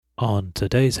On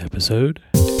today's episode,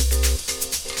 as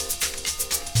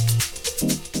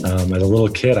a little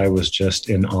kid, I was just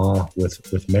in awe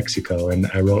with Mexico, and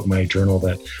I wrote in my journal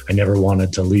that I never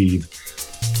wanted to leave.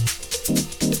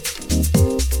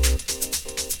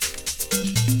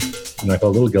 And I felt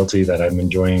a little guilty that I'm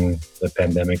enjoying the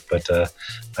pandemic, but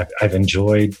I've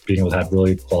enjoyed being able to have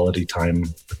really quality time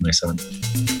with my son.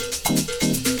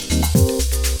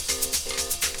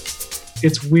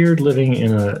 It's weird living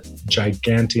in a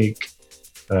gigantic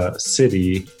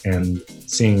city and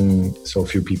seeing so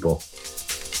few people.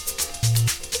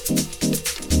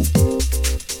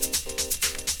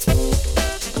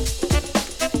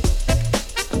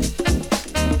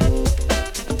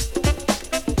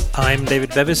 I'm David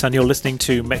Bevis and you're listening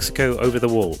to Mexico Over the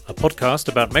Wall, a podcast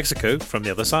about Mexico from the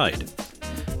other side.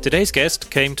 Today's guest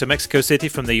came to Mexico City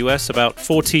from the US about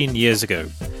 14 years ago.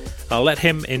 I'll let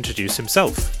him introduce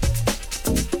himself.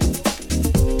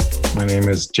 My name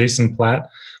is Jason Platt.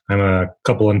 I'm a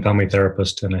couple and family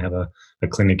therapist, and I have a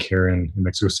clinic here in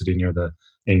Mexico City near the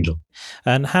Angel.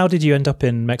 And how did you end up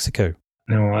in Mexico?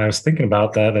 Now, I was thinking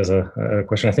about that as a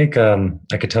question. I think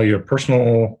I could tell you a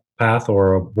personal path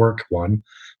or a work one.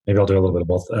 Maybe I'll do a little bit of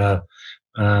both.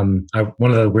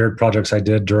 One of the weird projects I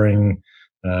did during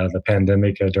the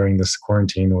pandemic, during this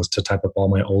quarantine, was to type up all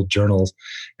my old journals.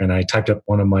 And I typed up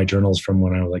one of my journals from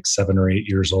when I was like 7 or 8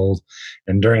 years old.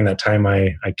 And during that time,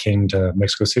 I came to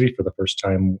Mexico City for the first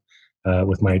time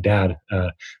with my dad.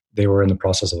 They were in the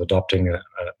process of adopting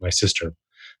my sister.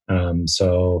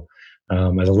 So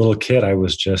as a little kid, I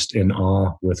was just in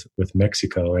awe with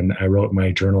Mexico. And I wrote in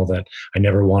my journal that I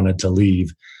never wanted to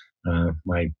leave.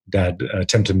 My dad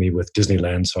tempted me with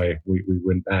Disneyland, so we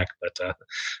went back. But so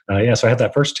I had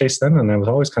that first taste then, and I was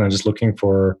always kind of just looking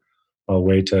for a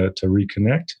way to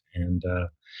reconnect. And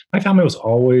my family was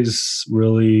always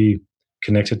really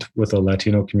connected with the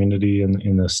Latino community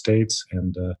in the States,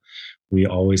 and we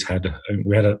always had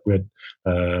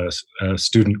a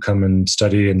student come and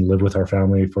study and live with our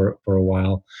family for a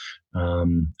while.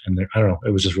 And I don't know,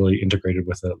 it was just really integrated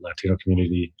with the Latino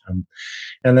community.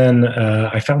 And then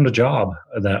I found a job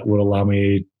that would allow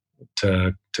me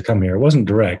to come here. It wasn't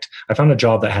direct. I found a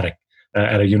job that had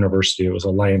at a university. It was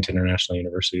Alliant International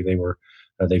University.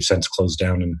 They've since closed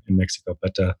down in Mexico,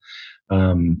 but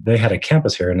they had a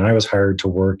campus here, and I was hired to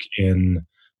work in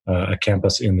a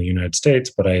campus in the United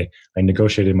States, but I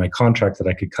negotiated my contract that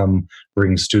I could come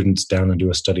bring students down and do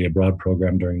a study abroad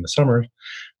program during the summer.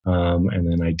 And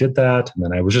then I did that. And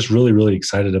then I was just really, really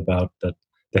excited about that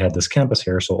they had this campus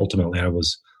here. So ultimately I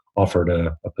was offered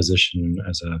a position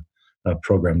as a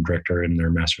program director in their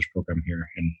master's program here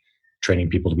and training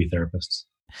people to be therapists.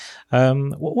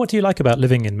 What do you like about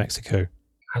living in Mexico?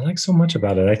 I like so much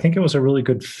about it. I think it was a really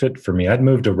good fit for me. I'd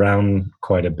moved around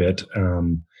quite a bit.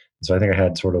 So I think I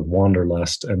had sort of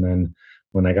wanderlust. And then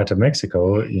when I got to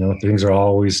Mexico, things are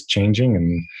always changing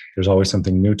and there's always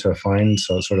something new to find.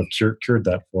 So it sort of cured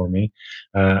that for me.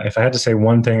 If I had to say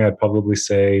one thing, I'd probably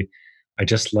say I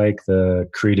just like the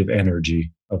creative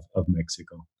energy of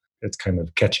Mexico. It's kind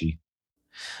of catchy.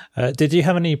 Did you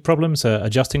have any problems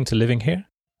adjusting to living here?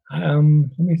 Let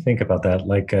me think about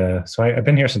that. So I've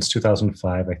been here since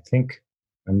 2005. I think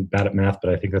I'm bad at math,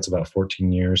 but I think that's about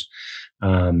 14 years.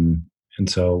 And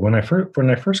so when I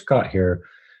first got here,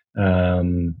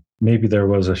 maybe there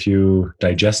was a few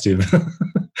digestive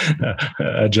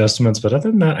adjustments, but other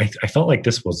than that, I felt like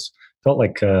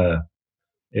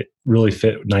it really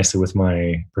fit nicely with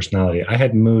my personality. I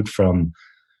had moved from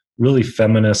really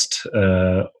feminist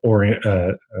kind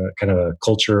of a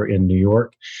culture in New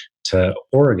York to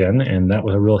Oregon, and that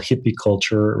was a real hippie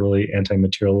culture, really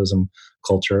anti-materialism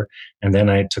culture. And then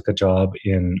I took a job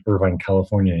in Irvine,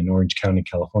 California, in Orange County,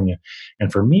 California.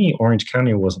 And for me, Orange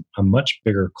County was a much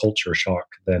bigger culture shock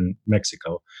than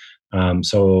Mexico.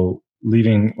 So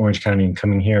leaving Orange County and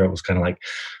coming here, it was kind of like,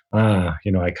 I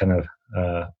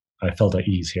felt at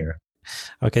ease here.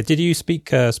 Okay. Did you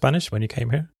speak Spanish when you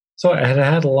came here? So I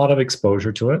had a lot of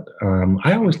exposure to it.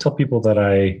 I always tell people that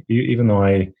even though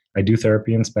I do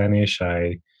therapy in Spanish,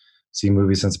 I see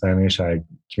movies in Spanish, I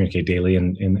communicate daily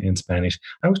in Spanish.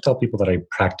 I always tell people that I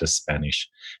practice Spanish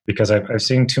because I've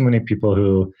seen too many people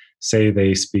who say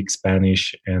they speak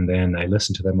Spanish and then I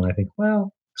listen to them and I think,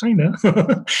 well, kind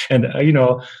of. And,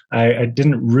 I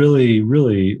didn't really,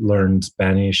 really learn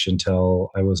Spanish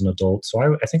until I was an adult. So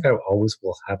I think I always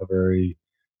will have a very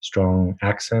strong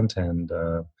accent and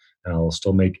I'll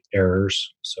still make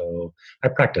errors. So I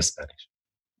practice Spanish.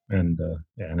 And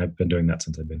I've been doing that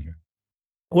since I've been here.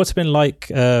 What's it been like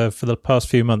for the past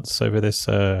few months over this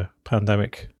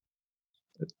pandemic?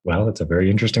 Well, it's a very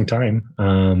interesting time.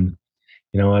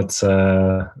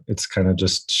 it's kind of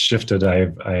just shifted.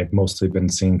 I've mostly been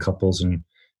seeing couples and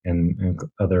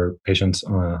other patients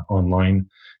online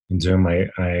in Zoom. I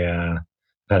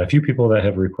had a few people that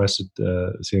have requested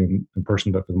seeing in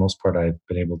person, but for the most part, I've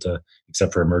been able to,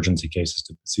 except for emergency cases,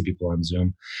 to see people on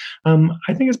Zoom.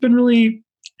 I think it's been really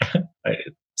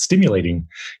stimulating.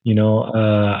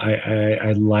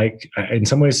 I like, in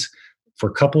some ways, for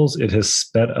couples, it has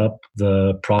sped up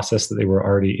the process that they were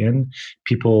already in.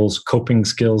 People's coping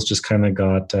skills just kind of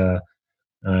got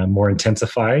more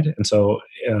intensified, and so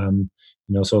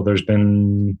so there's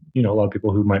been a lot of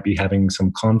people who might be having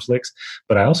some conflicts,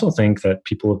 but I also think that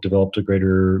people have developed a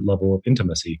greater level of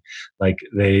intimacy. Like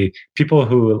people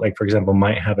who, like, for example,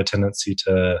 might have a tendency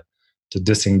to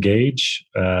disengage,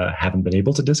 haven't been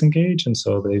able to disengage, and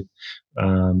so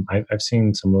I've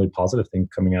seen some really positive things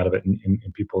coming out of it in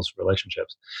people's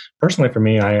relationships. Personally, for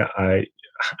me, I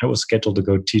was scheduled to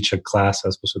go teach a class. I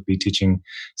was supposed to be teaching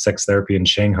sex therapy in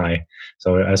Shanghai,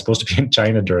 so I was supposed to be in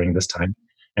China during this time,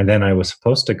 and then I was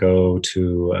supposed to go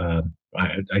to.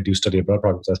 I do study abroad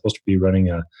programs. I was supposed to be running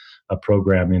a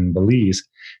program in Belize,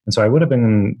 and so I would have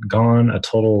been gone a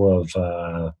total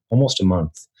of almost a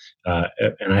month.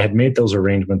 And I had made those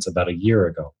arrangements about a year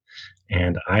ago,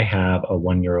 and I have a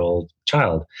 1-year-old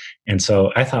child. And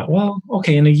so I thought, well,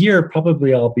 okay, in a year,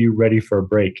 probably I'll be ready for a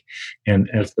break. And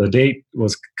as the date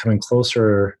was coming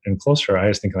closer and closer, I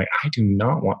was thinking, like, I do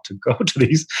not want to go to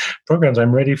these programs.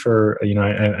 I'm ready for,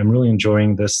 I'm really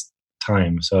enjoying this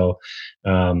time. So,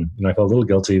 I felt a little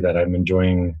guilty that I'm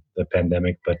enjoying the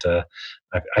pandemic, but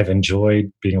I've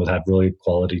enjoyed being able to have really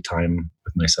quality time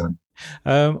with my son.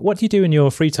 What do you do in your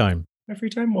free time? My free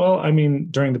time? Well, I mean,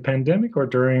 during the pandemic or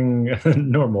during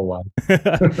normal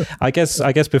life? I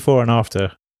guess before and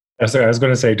after. Sorry, I was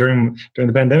going to say during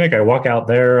the pandemic, I walk out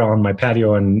there on my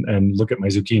patio and look at my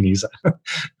zucchinis.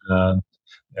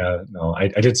 No, I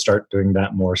did start doing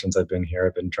that more since I've been here.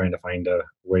 I've been trying to find a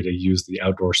way to use the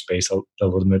outdoor space,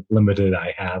 the limited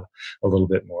I have, a little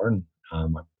bit more. And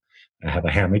I have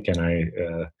a hammock, and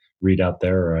I read out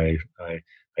there, or I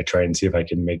try and see if I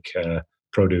can make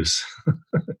produce.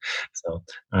 So,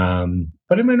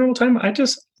 but in my normal time,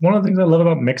 one of the things I love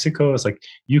about Mexico is, like,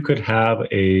 you could have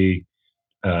a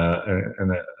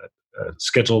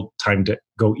scheduled time to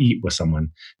go eat with someone.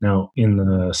 Now, in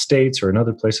the States or in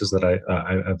other places that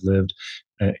I've lived,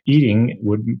 eating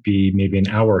would be maybe an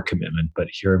hour commitment, but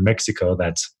here in Mexico,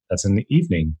 that's in the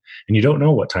evening, and you don't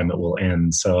know what time it will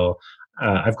end. So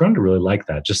I've grown to really like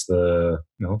that, just the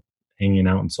hanging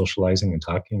out and socializing and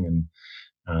talking, and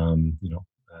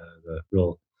the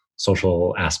real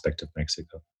social aspect of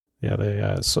Mexico. Yeah,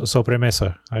 the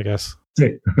sobremesa, I guess.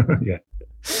 Yeah.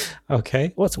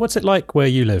 Okay. What's it like where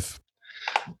you live?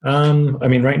 I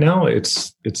mean, right now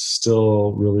it's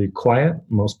still really quiet.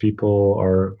 Most people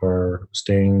are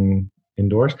staying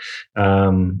indoors. I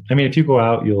mean, if you go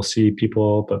out, you'll see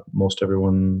people, but most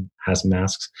everyone has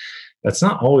masks. That's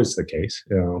not always the case,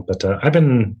 but I've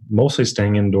been mostly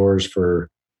staying indoors for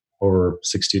over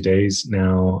 60 days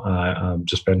now. I'm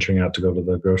just venturing out to go to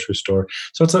the grocery store.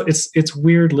 So it's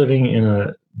weird living in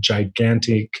a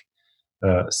gigantic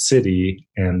city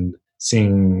and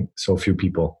seeing so few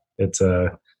people. It's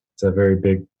a very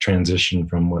big transition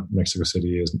from what Mexico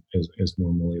City is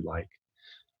normally like.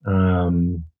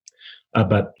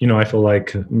 But I feel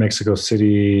like Mexico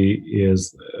City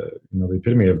is the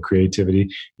epitome of creativity.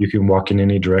 You can walk in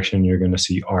any direction, you're going to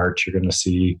see art, you're going to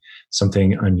see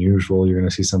something unusual, you're going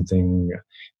to see something,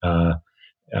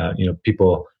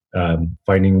 people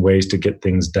finding ways to get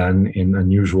things done in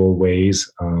unusual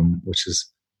ways, which is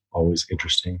always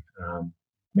interesting.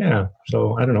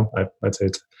 So I don't know. I'd say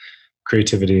it's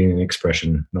creativity and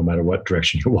expression, no matter what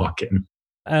direction you walk in.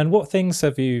 And what things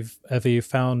have you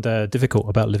found difficult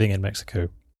about living in Mexico?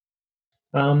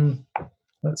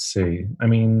 Let's see. I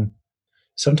mean,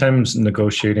 sometimes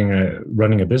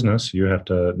running a business, you have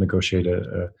to negotiate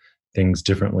things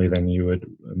differently than you would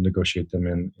negotiate them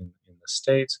in the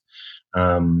States.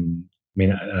 I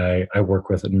mean, I work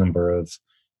with a number of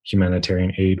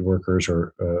humanitarian aid workers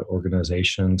or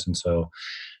organizations, and so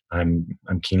I'm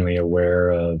keenly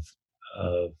aware of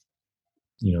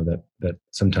that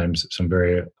sometimes some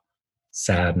very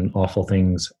sad and awful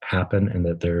things happen, and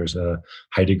that there's a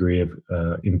high degree of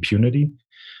impunity.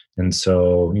 And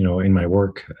so, in my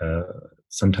work,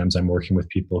 sometimes I'm working with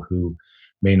people who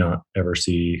may not ever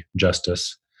see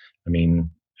justice. I mean,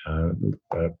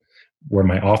 where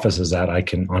my office is at, I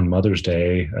can, on Mother's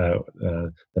Day,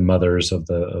 the mothers of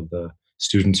the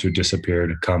students who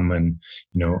disappeared come, and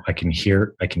I can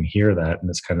hear that, and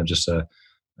it's kind of just a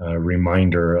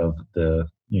reminder of the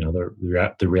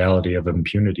reality of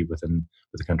impunity within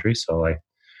the country. So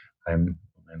I'm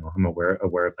aware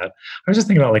of that. I was just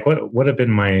thinking about like what have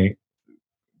been my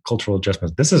cultural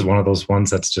adjustments. This is one of those ones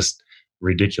that's just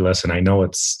ridiculous, and I know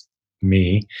it's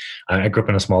me. I grew up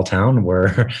in a small town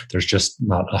where there's just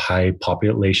not a high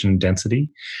population density,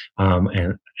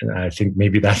 and I think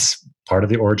maybe that's part of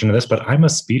the origin of this. But I'm a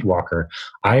speed walker.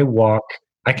 I walk.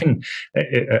 I can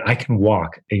I can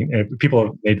walk. People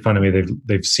have made fun of me.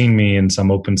 They've seen me in some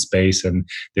open space and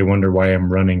they wonder why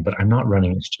I'm running, but I'm not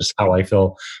running. It's just how I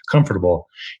feel comfortable.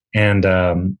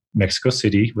 And Mexico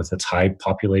City, with its high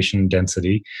population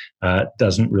density,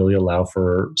 doesn't really allow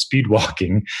for speed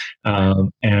walking.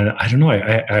 And I don't know.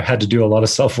 I had to do a lot of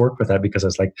self work with that because I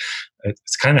was like,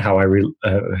 it's kind of how I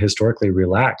historically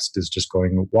relaxed, is just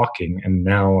going walking, and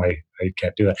now I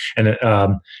can't do that.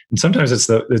 And sometimes it's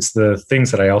the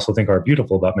things that I also think are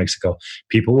beautiful about Mexico.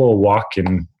 People will walk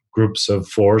in groups of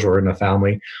fours or in a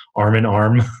family, arm in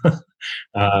arm,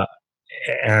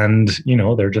 and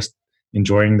they're just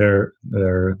enjoying their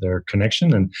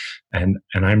connection, and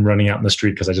I'm running out in the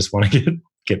street because I just want to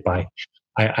get by.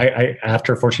 I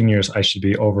after 14 years I should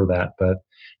be over that, but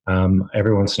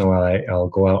every once in a while I'll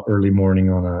go out early morning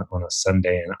on a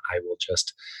Sunday and I will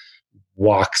just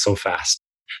walk so fast.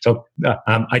 So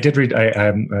I did read.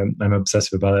 I'm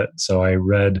obsessive about it. So I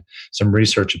read some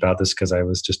research about this because I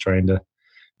was just trying to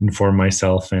inform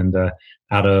myself. And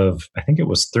out of, I think it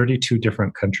was 32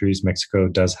 different countries, Mexico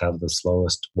does have the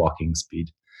slowest walking speed.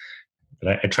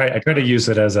 But I try to use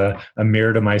it as a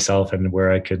mirror to myself and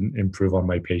where I can improve on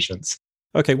my patience.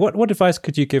 Okay, what advice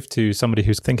could you give to somebody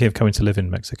who's thinking of coming to live in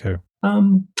Mexico?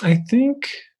 I think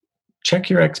check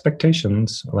your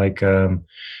expectations. Like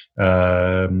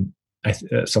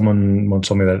someone once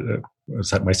told me that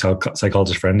was my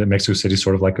psychologist friend, that Mexico City is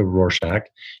sort of like a Rorschach.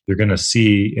 You're going to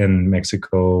see in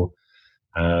Mexico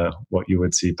what you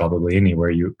would see probably anywhere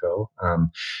you go.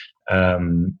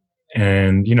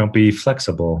 And be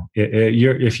flexible.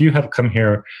 If you have come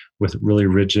here with really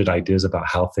rigid ideas about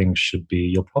how things should be,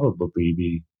 you'll probably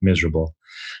be miserable.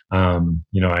 I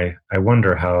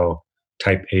wonder how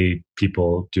type A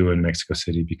people do in Mexico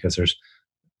City, because there's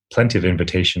plenty of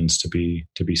invitations to be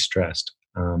stressed.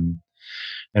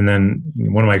 And then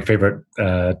one of my favorite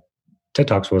TED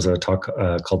Talks was a talk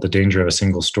called "The Danger of a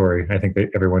Single Story." I think that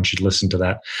everyone should listen to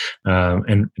that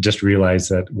and just realize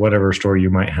that whatever story you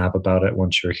might have about it,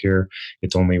 once you're here,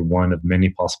 it's only one of many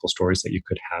possible stories that you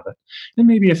could have it. And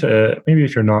maybe if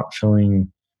you're not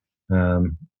feeling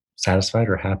satisfied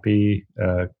or happy,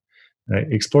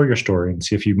 explore your story and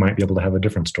see if you might be able to have a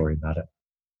different story about it.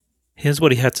 Here's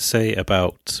what he had to say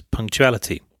about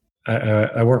punctuality.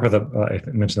 I work with I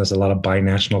mentioned there's a lot of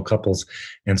binational couples,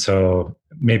 and so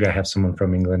maybe I have someone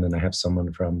from England and I have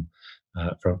someone from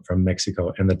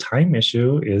Mexico, and the time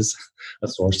issue is a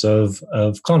source of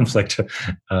conflict.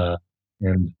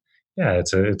 And yeah,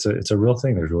 it's a real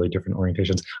thing. There's really different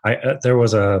orientations. There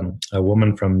was a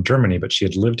woman from Germany, but she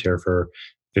had lived here for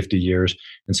 50 years,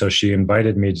 and so she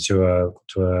invited me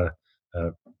to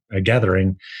a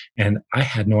gathering, and I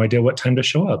had no idea what time to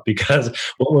show up, because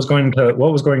what was going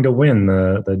to win,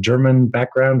 the German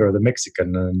background or the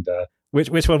Mexican, and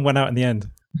which one went out in the end?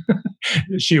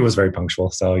 She was very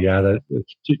punctual, so yeah,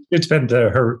 she spent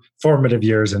her formative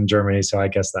years in Germany, so I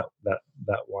guess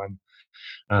that won.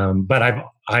 But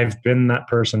I've been that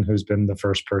person who's been the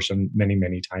first person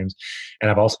many times, and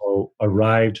I've also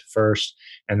arrived first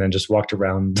and then just walked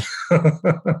around.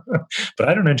 But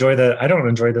I don't enjoy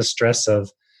the stress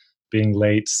of being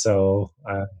late, so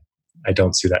I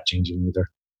don't see that changing either.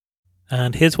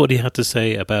 And here's what he had to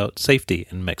say about safety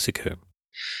in Mexico.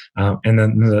 And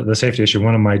then the safety issue.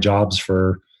 One of my jobs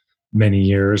for many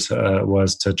years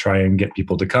was to try and get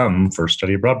people to come for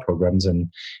study abroad programs in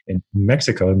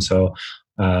Mexico, and so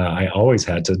I always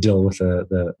had to deal with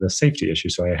the safety issue.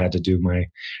 So I had to do my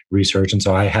research, and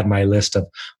so I had my list of,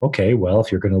 okay, well,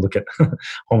 if you're going to look at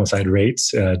homicide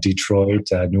rates, Detroit,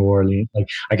 New Orleans, like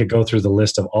I could go through the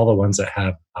list of all the ones that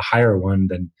have a higher one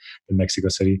than Mexico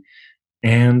City,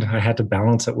 and I had to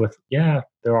balance it with, yeah,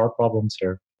 there are problems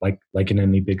here, like in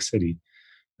any big city.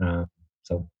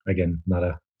 So again, not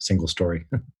a single story.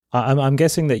 I'm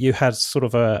guessing that you had sort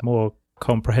of a more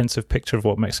comprehensive picture of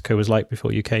what Mexico was like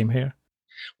before you came here.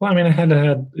 Well, I mean, I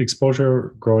had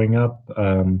exposure growing up.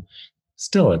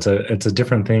 Still, it's a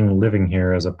different thing living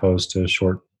here as opposed to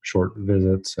short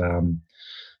visits.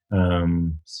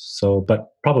 But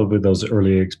probably those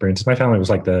early experiences. My family was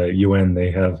like the UN.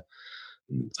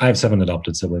 I have 7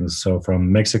 adopted siblings. So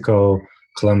from Mexico,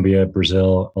 Colombia,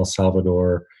 Brazil, El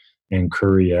Salvador, and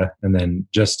Korea, and then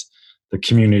just the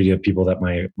community of people that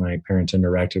my parents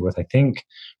interacted with, I think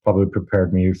probably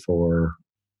prepared me for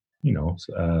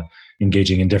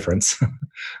engaging in difference.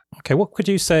 Okay, what could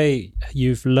you say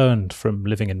you've learned from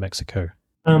living in Mexico?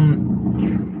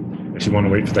 If you want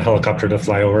to wait for the helicopter to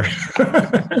fly over.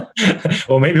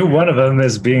 Well, maybe one of them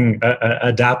is being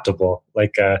adaptable.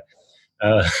 Like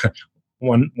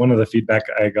one of the feedback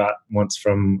I got once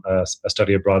from a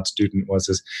study abroad student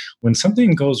is when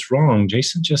something goes wrong,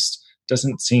 Jason just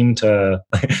doesn't seem to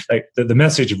like the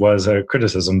message was a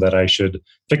criticism that I should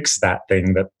fix that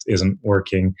thing that isn't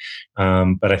working.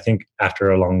 But I think after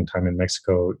a long time in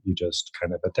Mexico, you just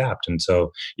kind of adapt. And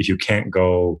so if you can't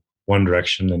go one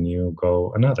direction, then you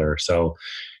go another. So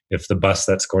if the bus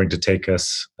that's going to take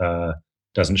us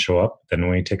doesn't show up, then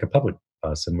we take a public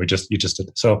bus, and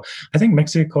so I think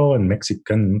Mexico and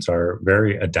Mexicans are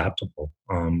very adaptable,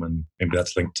 and maybe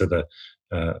that's linked to the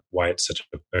why it's such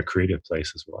a creative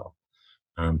place as well.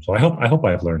 So I hope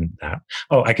I've learned that.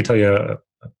 Oh, I could tell you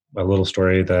a little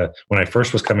story. When I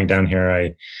first was coming down here,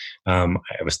 I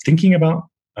was thinking about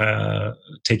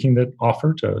taking the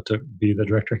offer to be the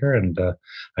director here, and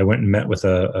I went and met with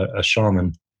a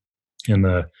shaman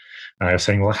I was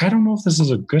saying, well, I don't know if this is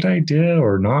a good idea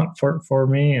or not for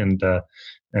me, and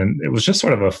it was just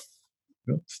sort of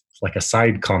like a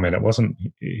side comment. It wasn't.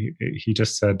 He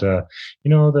just said, the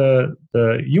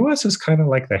U.S. is kind of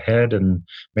like the head, and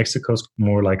Mexico's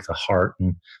more like the heart.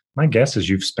 And my guess is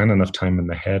you've spent enough time in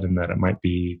the head, and that it might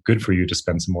be good for you to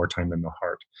spend some more time in the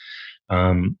heart.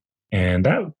 And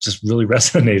that just really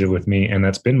resonated with me, and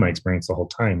that's been my experience the whole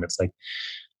time. It's like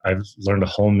I've learned a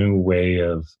whole new way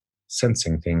of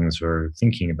sensing things, or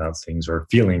thinking about things, or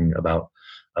feeling about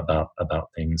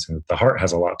things. And the heart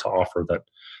has a lot to offer that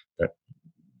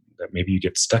maybe you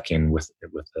get stuck in with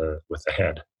the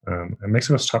head. And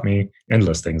Mexico's taught me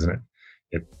endless things, and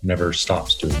it never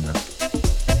stops doing that.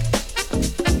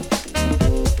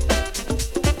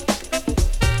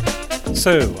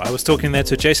 So, I was talking there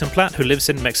to Jason Platt, who lives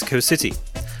in Mexico City.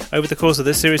 Over the course of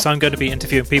this series, I'm going to be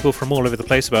interviewing people from all over the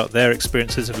place about their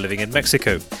experiences of living in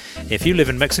Mexico. If you live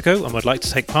in Mexico and would like to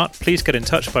take part, please get in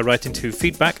touch by writing to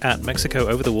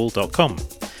feedback@mexicooverthewall.com.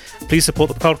 Please support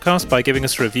the podcast by giving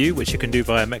us a review, which you can do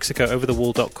via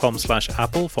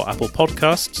mexicooverthewall.com/Apple for Apple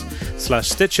Podcasts,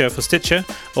 /Stitcher for Stitcher,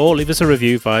 or leave us a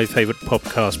review via your favourite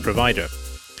podcast provider.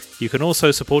 You can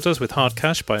also support us with hard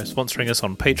cash by sponsoring us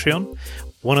on Patreon.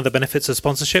 One of the benefits of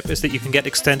sponsorship is that you can get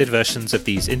extended versions of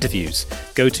these interviews.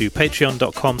 Go to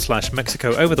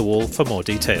patreon.com/MexicoOverTheWall for more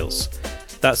details.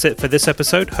 That's it for this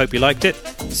episode. Hope you liked it.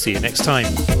 See you next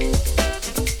time.